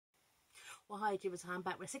Well, hi YouTubers, I'm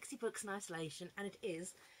back with 60 books in isolation, and it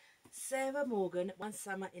is Sarah Morgan, One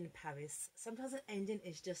Summer in Paris. Sometimes an ending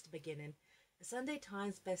is just a beginning. A Sunday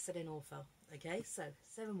Times best-selling author. Okay, so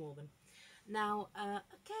Sarah Morgan. Now,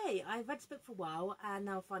 okay, I've read this book for a while, and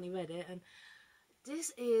now I finally read it, and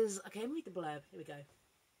this is, okay, let me read the blurb. Here we go.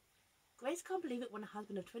 Grace can't believe it when her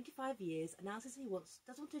husband of 25 years announces he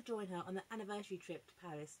doesn't want to join her on the anniversary trip to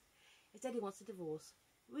Paris. Instead, he wants a divorce.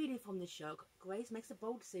 Reeling from this shock, Grace makes a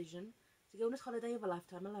bold decision to go on this holiday of a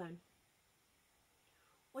lifetime alone.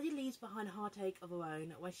 Audrey leaves behind a heartache of her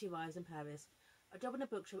own when she arrives in Paris. A job in a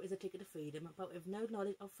bookshop is a ticket to freedom, but with no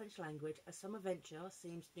knowledge of French language, a summer venture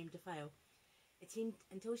seems doomed to fail.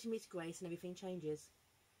 Until she meets Grace and everything changes.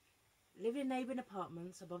 Living in neighbouring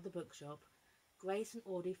apartments above the bookshop, Grace and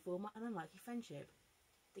Audrey form an unlikely friendship.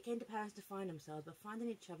 They came to Paris to find themselves, but finding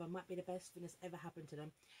each other might be the best thing that's ever happened to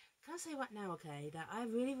them. Can I say right now, okay, that I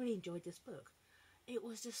really enjoyed this book. It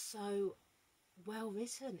was just so well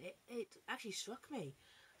written. It actually struck me.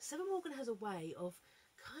 Sarah Morgan has a way of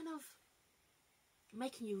kind of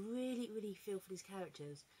making you really feel for these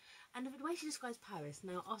characters. And the way she describes Paris,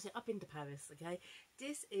 now obviously I've been to Paris, okay?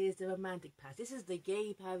 This is the romantic Paris. This is the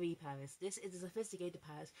gay Paris. This is the sophisticated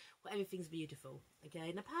Paris where everything's beautiful,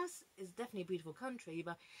 okay? Now Paris is definitely a beautiful country,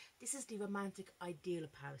 but this is the romantic ideal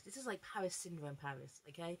of Paris. This is like Paris syndrome Paris,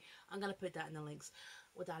 okay? I'm going to put that in the links,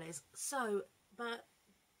 what that is. So, but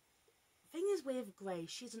thing is with Grace,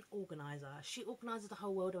 she's an organiser. She organises the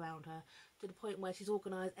whole world around her to the point where she's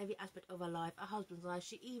organised every aspect of her life, her husband's life.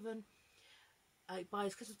 She even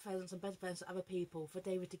buys Christmas presents and birthday presents to other people for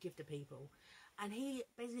David to give to people. And he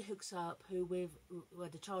basically hooks up with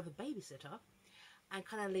the childhood babysitter and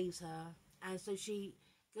kind of leaves her. And so she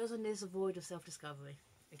goes on this voyage of self-discovery.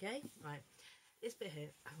 Okay? Right. This bit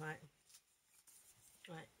here. Right.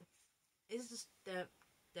 This is just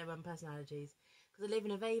their own personalities, because they live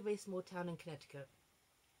in a very small town in Connecticut.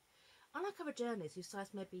 Unlike other journalists whose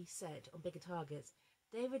sights may be set on bigger targets,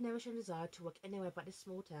 David never showed a desire to work anywhere but this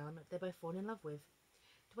small town they both fallen in love with.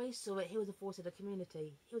 The way he saw it, he was a force of the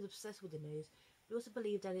community. He was obsessed with the news, but he also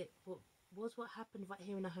believed that it was what happened right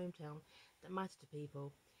here in the hometown that mattered to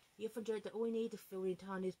people. He often joked that all he needed to fill the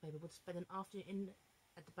entire newspaper was to spend an afternoon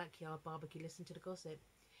at the backyard barbecue listening to the gossip.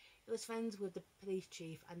 He was friends with the police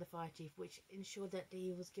chief and the fire chief, which ensured that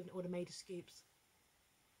he was given all the major scoops.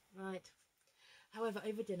 Right. However,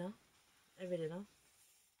 over dinner,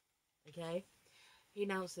 okay, he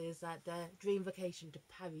announces that their dream vacation to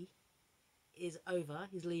Paris is over.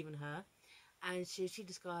 He's leaving her, and she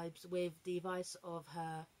describes, with the advice of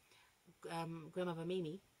her grandmother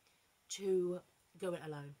Mimi, to go it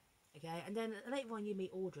alone. Okay, and then later on you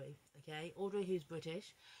meet Audrey. Okay, Audrey, who's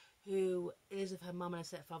British, who is with her mum and her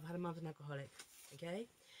stepfather. Her mum's an alcoholic. Okay,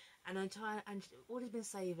 and Audrey's been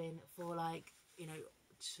saving for, like, you know,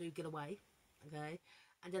 to get away. Okay,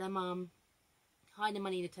 and then her mum hiding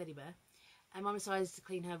money in a teddy bear. And Mum decides to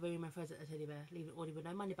clean her room and throws it at the teddy bear, leaving Audrey with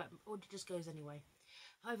no money, but Audrey just goes anyway.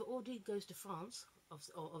 However, Audrey goes to France,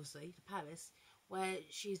 obviously, to Paris, where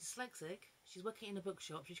she's dyslexic, she's working in a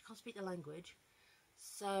bookshop, she can't speak the language,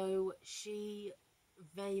 so she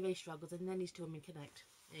very struggles, and then these two women connect.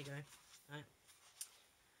 There you go. Right.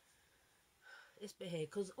 This bit here,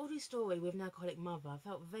 because Audrey's story with an alcoholic mother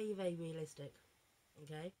felt very realistic.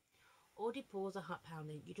 Okay? Audrey pours a hot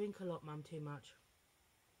pounding. You drink a lot, Mum, too much.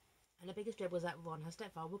 And the biggest dread was that Ron, her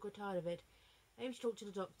stepfather, would get tired of it. Maybe she talked to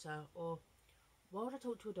the doctor, or why would I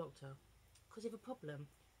talk to a doctor? Because you have a problem.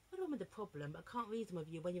 I don't want the problem, but I can't reason with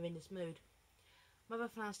you when you're in this mood. Mother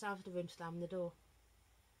flounced out of the room, slamming the door.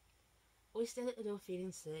 Always stayed at the door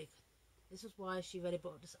feeling sick. This was why she really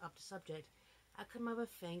brought up the subject. How could Mother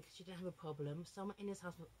think she didn't have a problem? Someone in this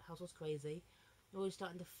house was crazy. Nor was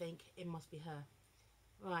starting to think it must be her.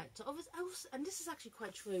 Right, so obviously, and this is actually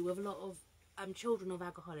quite true with a lot of children of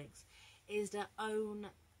alcoholics, is their own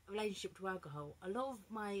relationship to alcohol. A lot of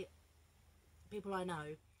my people I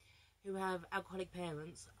know who have alcoholic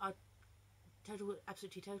parents are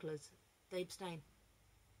absolute teetotalers. They abstain.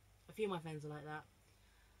 A few of my friends are like that.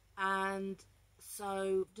 And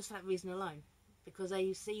so, just for that reason alone, because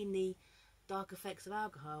they've seen the dark effects of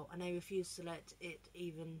alcohol and they refuse to let it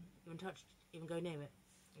even go near it.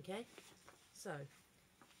 Okay?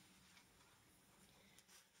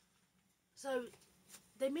 So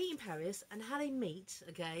they meet in Paris, and how they meet,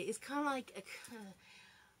 okay, is kind of like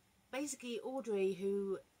basically Audrey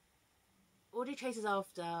chases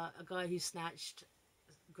after a guy who snatched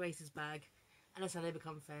Grace's bag, and that's how they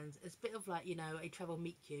become friends. It's a bit of like, you know, a travel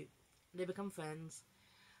meet cute. They become friends,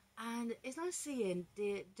 and it's nice seeing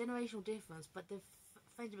the generational difference, but the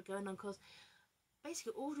friendship going on, because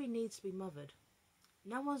basically Audrey needs to be mothered.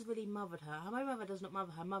 no one's really mothered her. Her mother does not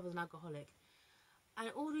mother her. Her mother's an alcoholic.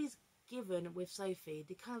 And Audrey's given with Sophie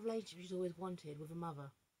the kind of relationship she's always wanted with a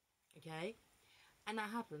mother. Okay? And that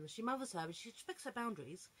happens. She mothers her, but she respects her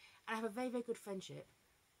boundaries and have a very, very good friendship.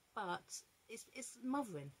 But it's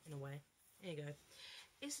mothering in a way. There you go.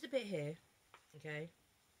 This is the bit here, okay,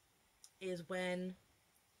 is when,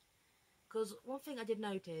 because one thing I did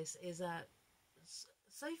notice is that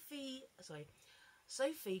Sophie,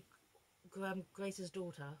 Grace's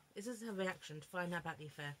daughter, this is her reaction to find out about the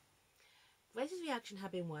affair. Grace's reaction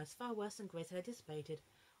had been worse, far worse than Grace had anticipated.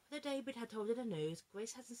 Although David had told her the news,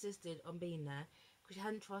 Grace had insisted on being there because she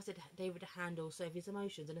hadn't trusted David to handle Sophie's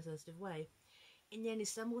emotions in a sensitive way. In the end, he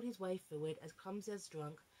stumbled his way through it as clumsy as a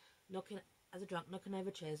drunk, knocking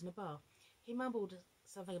over chairs in a bar. He mumbled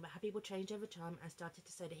something about how people change over time and started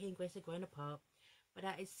to say that he and Grace had grown apart, but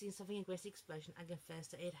that he'd seen something in Grace's expression and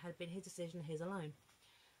confessed that it had been his decision and his alone.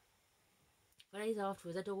 4 days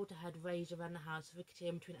afterwards, her daughter had raged around the house,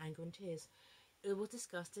 ricketing between anger and tears. It was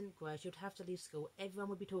disgusting. Grace, she would have to leave school. Everyone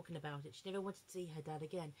would be talking about it. She never wanted to see her dad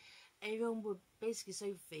again. Everyone would, basically,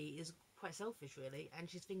 Sophie is quite selfish, really, and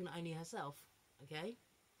she's thinking only herself, okay?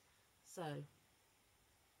 So,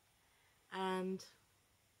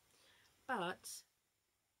 but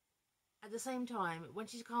at the same time, when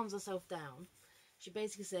she calms herself down, she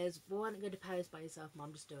basically says, well, why don't you go to Paris by yourself,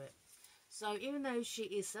 Mum, just do it. So even though she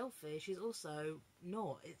is selfish, she's also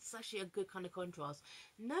not. It's actually a good kind of contrast.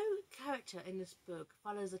 No character in this book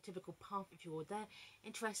follows a typical path, if you will. They're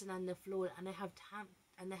interested and they're flawed, and they have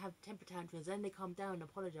temper tantrums, then they calm down and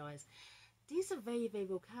apologise. These are very, very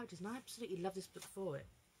real characters, and I absolutely love this book for it.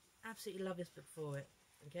 Absolutely love this book for it.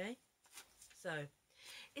 Okay? So,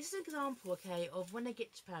 it's an example, okay, of when they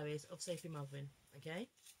get to Paris, of Sophie mothering, okay?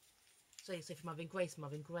 So, Sophie mothering, Grace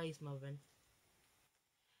mothering, Grace mothering.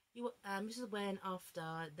 This is when, after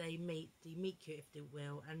they meet, the meet cute, if you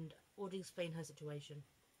will, and Audrey explained her situation.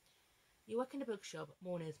 You work in a bookshop,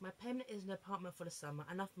 mornings. My payment is an apartment for the summer,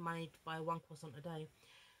 enough money to buy one croissant a day.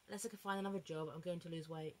 Unless I can find another job, I'm going to lose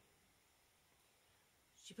weight.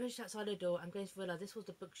 She pushed outside her door, and Grace realised this was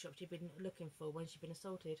the bookshop she'd been looking for when she'd been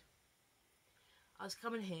assaulted. I was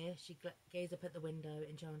coming here, she gazed up at the window,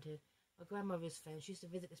 enchanted. My grandmother's friend, she used to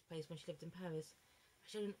visit this place when she lived in Paris.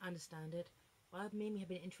 I didn't understand it. Why would Mimi have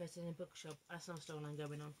been interested in a bookshop? That's not a storyline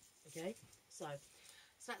going on. Okay? So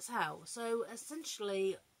that's how. So,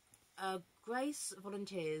 essentially, Grace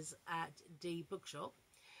volunteers at the bookshop,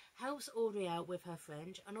 helps Audrey out with her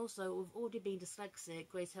French, and also with Audrey being dyslexic,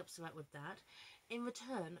 Grace helps her out with that. In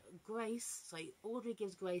return, Audrey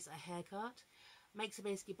gives Grace a haircut, makes her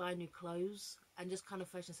basically buy new clothes, and just kind of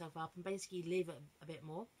freshen herself up, and basically live it a bit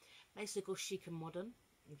more. Makes her go chic and modern,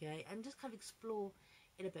 okay, and just kind of explore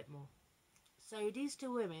it a bit more. So these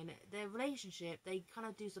two women, their relationship, they kind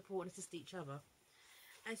of do support and assist each other.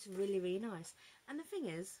 And it's really, really nice. And the thing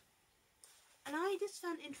is, and I just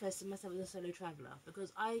found interesting myself as a solo traveller,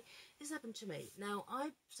 because this happened to me. Now,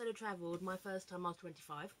 I solo travelled my first time I was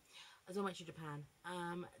 25, as I went to Japan.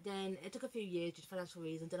 Then it took a few years due to financial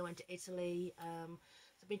reasons. Then I went to Italy. So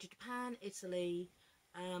I've been to Japan, Italy,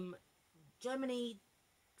 Germany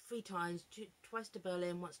 3 times, twice to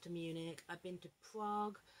Berlin, once to Munich. I've been to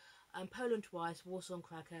Prague, Poland twice, Warsaw and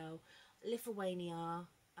Krakow, Lithuania.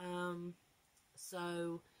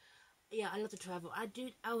 So yeah, I love to travel. I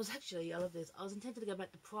love this. I was intended to go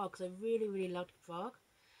back to Prague because I really, really loved Prague.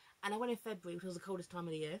 And I went in February, which was the coldest time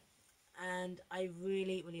of the year. And I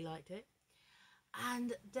really, really liked it.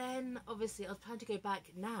 And then, obviously, I was planning to go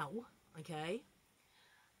back now, okay?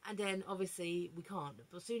 And then, obviously, we can't.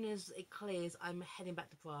 But as soon as it clears, I'm heading back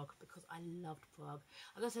to Prague because I loved Prague.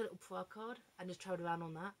 I got a little Prague card and just travelled around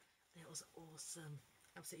on that. And it was awesome.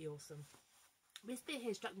 Absolutely awesome. This bit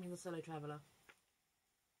here struck me as a solo traveller.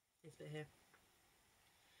 This bit here.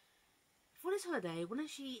 For this holiday, when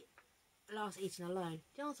has she last eaten alone?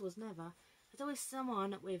 The answer was never. There's always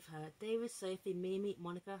someone with her. David, Sophie, Mimi,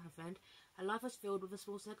 Monica, her friend. Her life was filled with a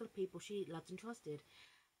small circle of people she loved and trusted.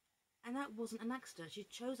 And that wasn't an accident. She'd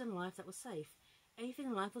chosen a life that was safe. Everything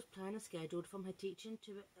in life was planned and scheduled, from her teaching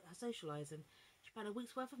to her socialising. She planned a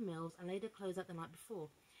week's worth of meals and laid her clothes out the night before.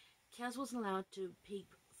 Chaos wasn't allowed to peep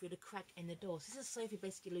through the crack in the door. So this is Sophie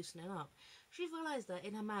basically loosening up. She realised that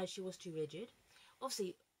in her marriage she was too rigid.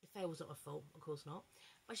 Obviously, the affair was not her fault, of course not.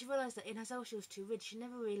 But she realised that in herself she was too rigid. She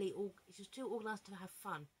was too organised to have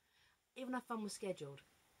fun. Even her fun was scheduled.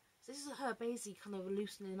 So this is her basically kind of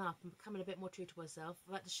loosening up and becoming a bit more true to herself,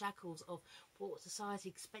 without the shackles of what society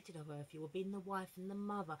expected of her, if you were, being the wife and the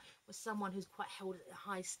mother, with someone who's quite held in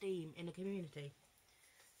high esteem in the community.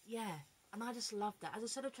 Yeah, and I just love that. As a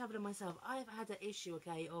solo traveller myself, I've had that issue,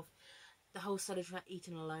 okay, of the whole solo track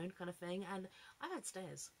eating alone kind of thing. And I've had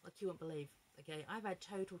stares like you won't believe. Okay, I've had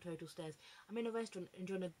total stares. I'm in a restaurant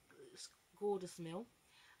enjoying a gorgeous meal,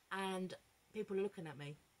 and people are looking at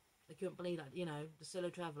me like you won't believe that. You know, the solo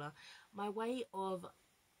traveller. My way of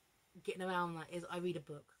getting around that is I read a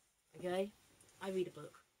book. Okay, I read a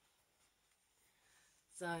book.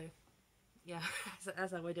 So yeah,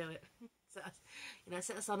 that's how I do it. So you know,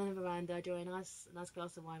 sit us on the veranda, enjoy a nice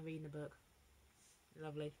glass of wine, reading a book.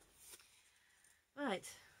 Lovely. Right.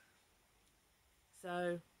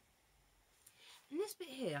 So in this bit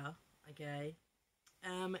here, okay,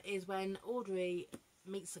 is when Audrey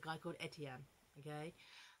meets a guy called Etienne, okay?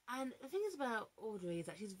 And the thing is about Audrey is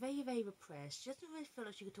that she's very, very repressed. She doesn't really feel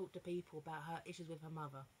like she could talk to people about her issues with her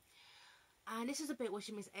mother. And this is a bit where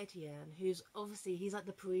she meets Etienne, who's obviously, he's like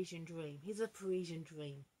the Parisian dream. He's a Parisian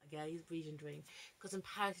dream, okay? He's a Parisian dream. Because in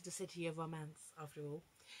Paris is the city of romance, after all.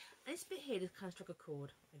 And this bit here just kind of struck a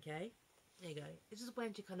chord, okay? There you go. This is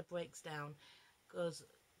when she kind of breaks down, because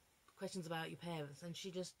questions about your parents, and she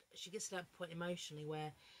gets to that point emotionally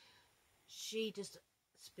where she just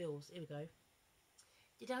spills. Here we go.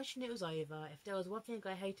 Did she knew it was over? If there was one thing a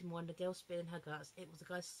guy hated more than the girl spilling her guts, it was the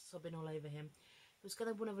guy sobbing all over him. He was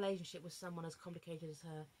going to win a relationship with someone as complicated as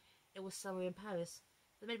her. It was somewhere in Paris.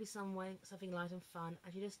 There may be something light and fun,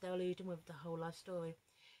 and she just deluged him with the whole life story.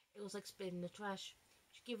 It was like spilling the trash.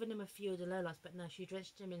 She'd given him a few of the lowlights, but no, she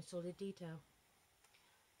drenched him in solid detail.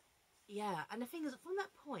 Yeah, and the thing is, from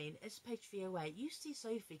that point, it's page 308, you see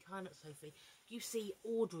you see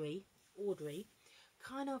Audrey,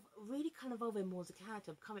 kind of really kind of evolving more as a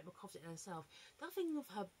character, becoming more confident in herself. That thing of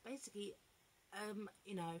her basically,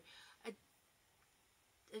 you know,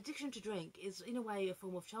 addiction to drink is in a way a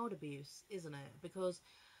form of child abuse, isn't it? Because,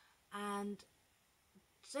 and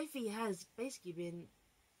Sophie has basically been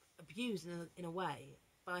abused in a way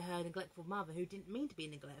by her neglectful mother, who didn't mean to be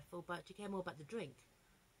neglectful, but she cared more about the drink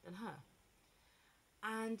than her.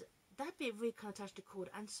 And that bit really kind of touched the chord.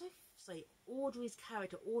 And so, say, Audrey's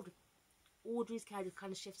character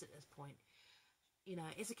kind of shifts at this point. You know,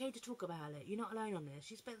 it's okay to talk about it. You're not alone on this.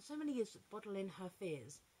 She spent so many years bottling her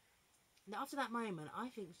fears. And after that moment, I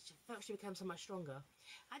think she felt she became so much stronger.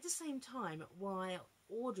 At the same time, while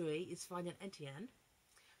Audrey is finding Etienne,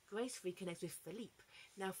 Grace reconnects with Philippe.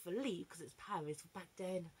 Now, Philippe, because it's Paris, back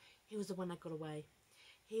then, he was the one that got away.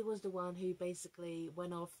 He was the one who basically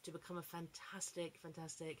went off to become a fantastic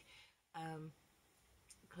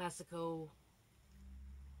classical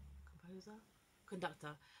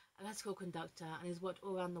conductor, and he's worked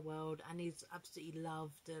all around the world, and he's absolutely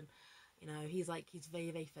loved, and you know, he's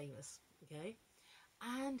very, very famous, okay?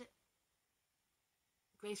 And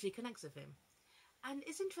Grace reconnects with him, and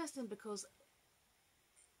it's interesting because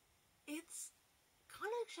it's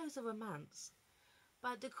kind of shows a romance,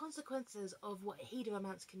 but the consequences of what heated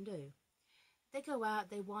romance can do. They go out,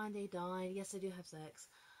 they wine, they dine, yes, they do have sex,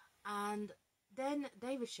 and then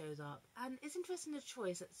David shows up, and it's interesting the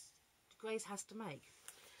choice that Grace has to make.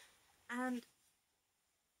 And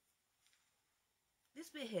this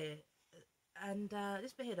bit here,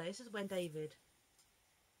 this is when David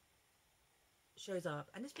shows up,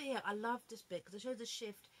 and this bit here, I love this bit because it shows a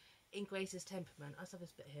shift in Grace's temperament. I love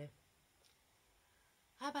this bit here.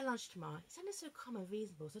 How about lunch tomorrow? He sounded so calm and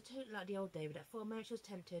reasonable, so totally like the old David. That for a moment she was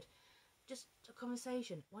tempted. Just a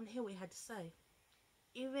conversation, one to hear what he had to say.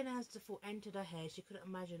 Even as the thought entered her head, she couldn't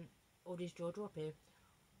imagine Audrey's jaw dropping.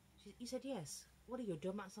 You said yes. What are you, a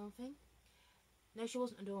doormat or something? No, she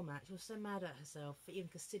wasn't a doormat. She was so mad at herself for even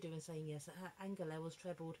considering saying yes that her anger levels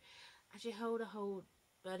trebled, and she held a whole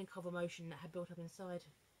burning cold of emotion that had built up inside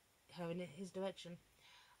her in his direction.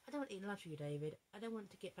 I don't want to eat lunch with you, David. I don't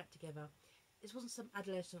want to get back together. This wasn't some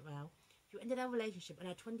adolescent row. You ended our relationship on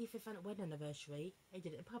our 25th wedding anniversary. You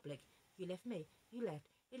did it in public. You left me. You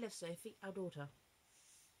left Sophie, our daughter.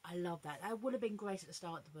 I love that. That would have been Grace at the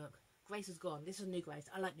start of the book. Grace is gone. This is new Grace.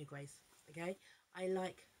 I like new Grace. Okay? I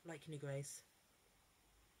like new Grace.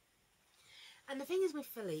 And the thing is with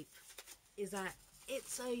Philippe is that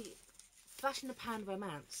it's a flash in the pan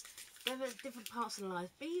romance. There are different parts in life.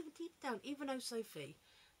 But even deep down, even though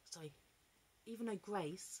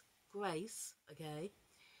Grace, okay,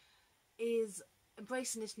 is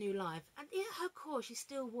embracing this new life, and at her core, she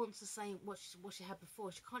still wants the same what she had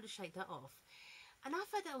before. She can't just shake that off. And I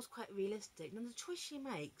thought that was quite realistic. And the choice she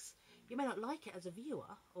makes, you may not like it as a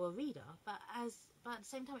viewer or a reader, but at the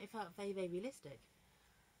same time, it felt very, very realistic.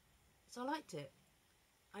 So I liked it.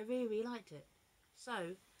 I really, really liked it.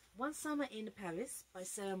 So, One Summer in Paris by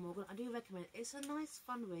Sarah Morgan. I do recommend it. It's a nice,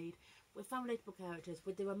 fun read with fun, relatable characters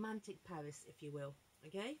with the romantic Paris, if you will.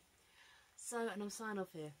 Okay? So, and I'm signing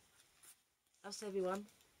off here. I'll see everyone.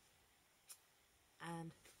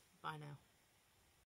 And Bye now.